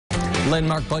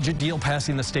Landmark budget deal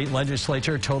passing the state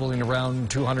legislature, totaling around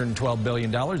 $212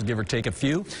 billion, give or take a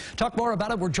few. Talk more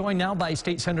about it. We're joined now by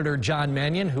State Senator John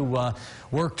Mannion, who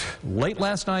worked late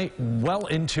last night, well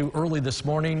into early this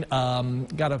morning.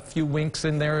 Got a few winks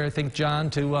in there, I think, John,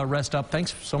 to rest up.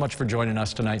 Thanks so much for joining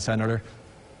us tonight, Senator.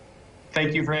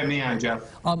 Thank you for having me on, Jeff.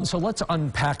 So let's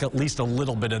unpack at least a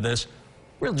little bit of this.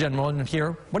 Real general in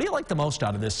here. What do you like the most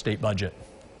out of this state budget?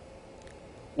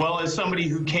 Well, as somebody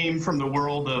who came from the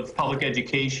world of public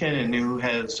education and who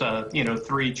has,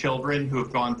 3 children who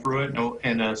have gone through it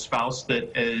and a spouse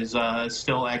that is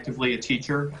still actively a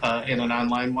teacher in an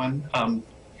online one,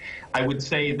 I would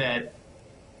say that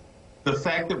the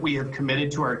fact that we have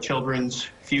committed to our children's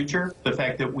future, the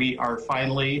fact that we are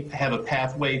finally have a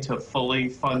pathway to fully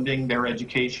funding their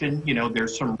education,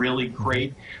 there's some really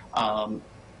great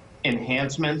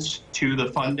enhancements to the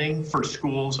funding for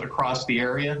schools across the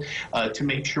area to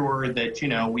make sure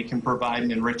that, we can provide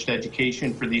an enriched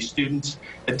education for these students.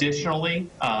 Additionally,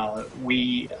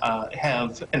 we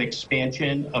have an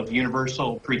expansion of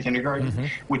universal pre-kindergarten,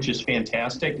 which is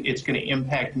fantastic. It's going to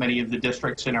impact many of the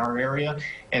districts in our area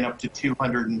and up to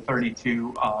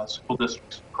 232 school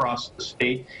districts across the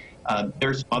state.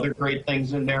 There's other great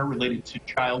things in there related to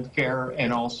child care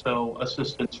and also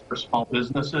assistance for small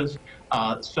businesses.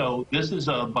 So this is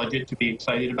a budget to be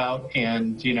excited about,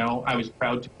 and I was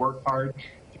proud to work hard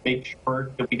to make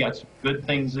sure that we got some good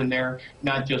things in there,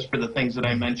 not just for the things that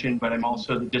I mentioned, but I'm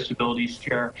also the disabilities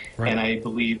chair, and I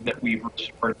believe that we've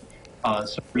restored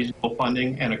some reasonable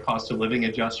funding and a cost of living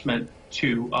adjustment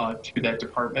to that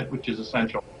department, which is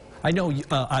essential. I know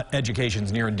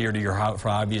education's near and dear to your heart for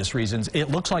obvious reasons.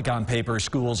 It looks like on paper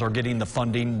schools are getting the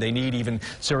funding they need, even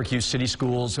Syracuse City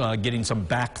Schools getting some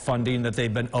back funding that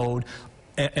they've been owed.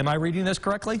 Am I reading this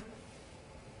correctly?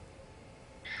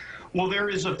 Well, there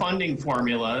is a funding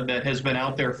formula that has been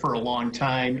out there for a long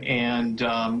time,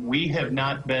 and we have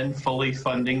not been fully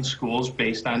funding schools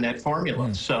based on that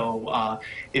formula. So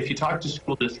if you talk to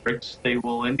school districts, they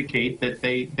will indicate that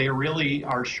they really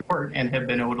are short and have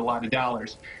been owed a lot of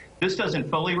dollars. This doesn't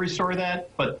fully restore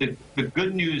that, but the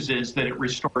good news is that it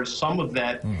restores some of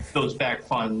that, those back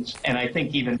funds. And I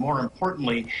think even more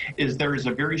importantly is there is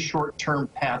a very short-term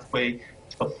pathway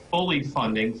to fully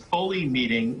funding, fully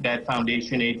meeting that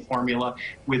foundation aid formula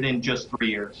within just 3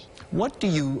 years. What do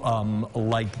you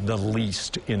like the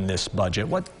least in this budget?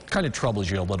 What kind of troubles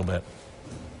you a little bit?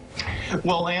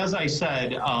 Well, as I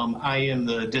said, I am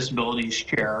the disabilities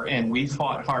chair, and we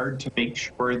fought hard to make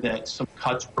sure that some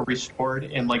cuts were restored.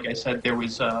 And like I said, there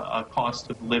was a cost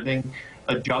of living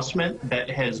adjustment that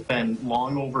has been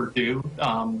long overdue.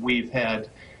 We've had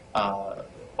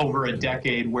over a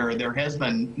decade where there has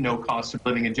been no cost of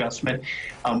living adjustment.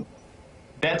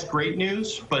 That's great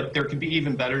news, but there could be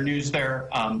even better news there.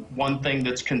 One thing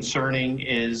that's concerning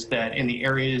is that in the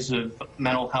areas of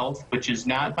mental health, which is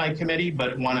not my committee,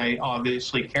 but one I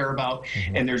obviously care about,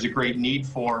 and there's a great need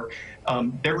for,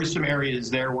 there were some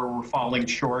areas there where we're falling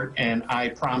short, and I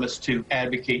promise to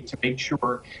advocate to make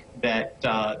sure that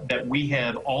that we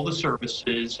have all the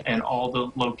services and all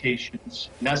the locations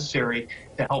necessary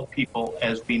to help people,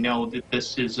 as we know that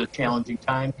this is a challenging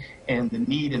time, and the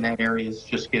need in that area is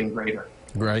just getting greater.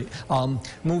 Right.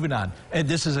 Moving on. And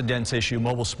this is a dense issue,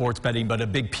 mobile sports betting, but a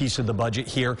big piece of the budget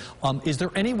here. Is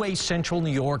there any way Central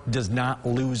New York does not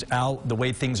lose out the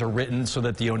way things are written so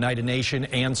that the Oneida Nation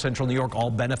and Central New York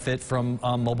all benefit from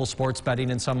mobile sports betting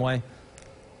in some way?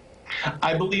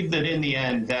 I believe that in the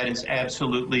end, that is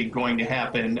absolutely going to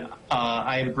happen.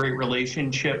 I have a great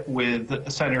relationship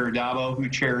with Senator Dabo, who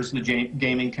chairs the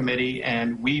Gaming Committee,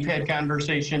 and we've had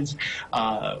conversations.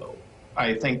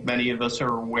 I think many of us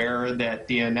are aware that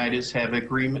the NYS have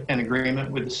an agreement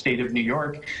with the state of New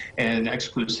York, an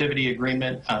exclusivity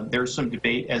agreement. There's some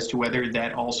debate as to whether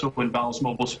that also involves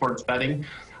mobile sports betting.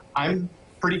 I'm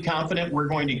pretty confident we're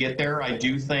going to get there. I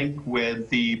do think with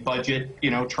the budget,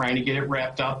 trying to get it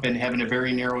wrapped up and having a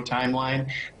very narrow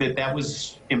timeline, that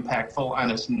was impactful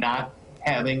on us not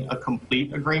having a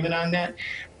complete agreement on that.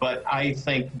 But I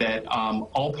think that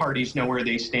all parties know where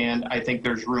they stand. I think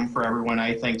there's room for everyone.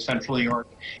 I think Central New York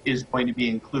is going to be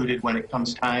included when it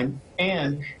comes time.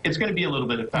 And it's going to be a little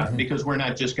bit of fun because we're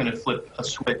not just going to flip a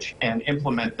switch and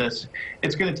implement this.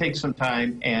 It's going to take some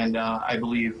time, and I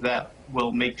believe that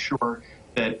will make sure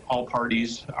that all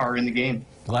parties are in the game.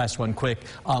 Last one, quick.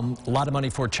 A lot of money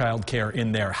for child care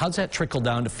in there. How's that trickle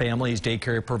down to families,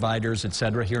 daycare providers, et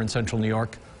cetera, here in Central New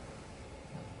York?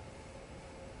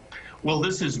 Well,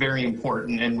 this is very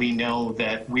important, and we know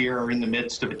that we are in the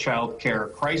midst of a child care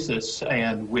crisis,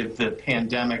 and with the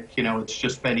pandemic, it's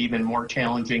just been even more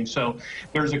challenging. So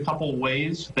there's a couple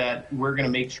ways that we're going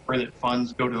to make sure that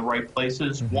funds go to the right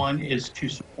places. One is to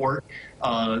support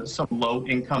some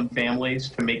low-income families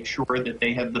to make sure that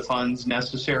they have the funds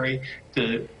necessary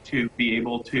to be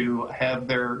able to have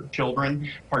their children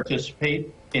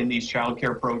participate in these child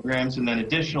care programs. And then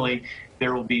additionally,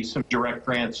 there will be some direct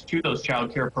grants to those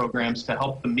child care programs to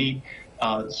help them meet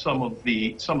some of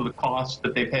the costs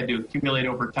that they've had to accumulate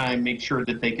over time, make sure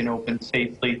that they can open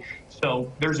safely.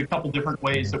 So there's a couple different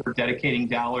ways that we're dedicating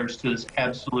dollars to this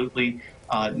absolutely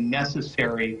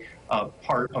necessary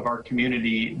part of our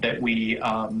community that we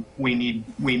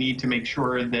need to make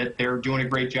sure that they're doing a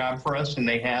great job for us, and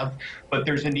they have. But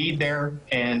there's a need there,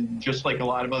 and just like a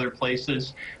lot of other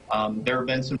places, there have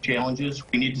been some challenges.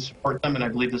 We need to support them, and I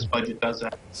believe this budget does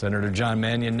that. Senator John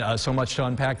Mannion, so much to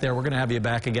unpack there. We're going to have you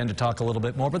back again to talk a little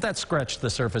bit more, but that scratched the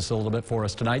surface a little bit for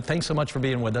us tonight. Thanks so much for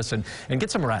being with us, and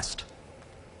get some rest.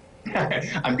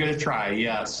 I'm going to try,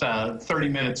 yes. 30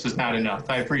 minutes is not enough.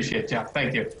 I appreciate it, Jeff.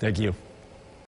 Thank you. Thank you.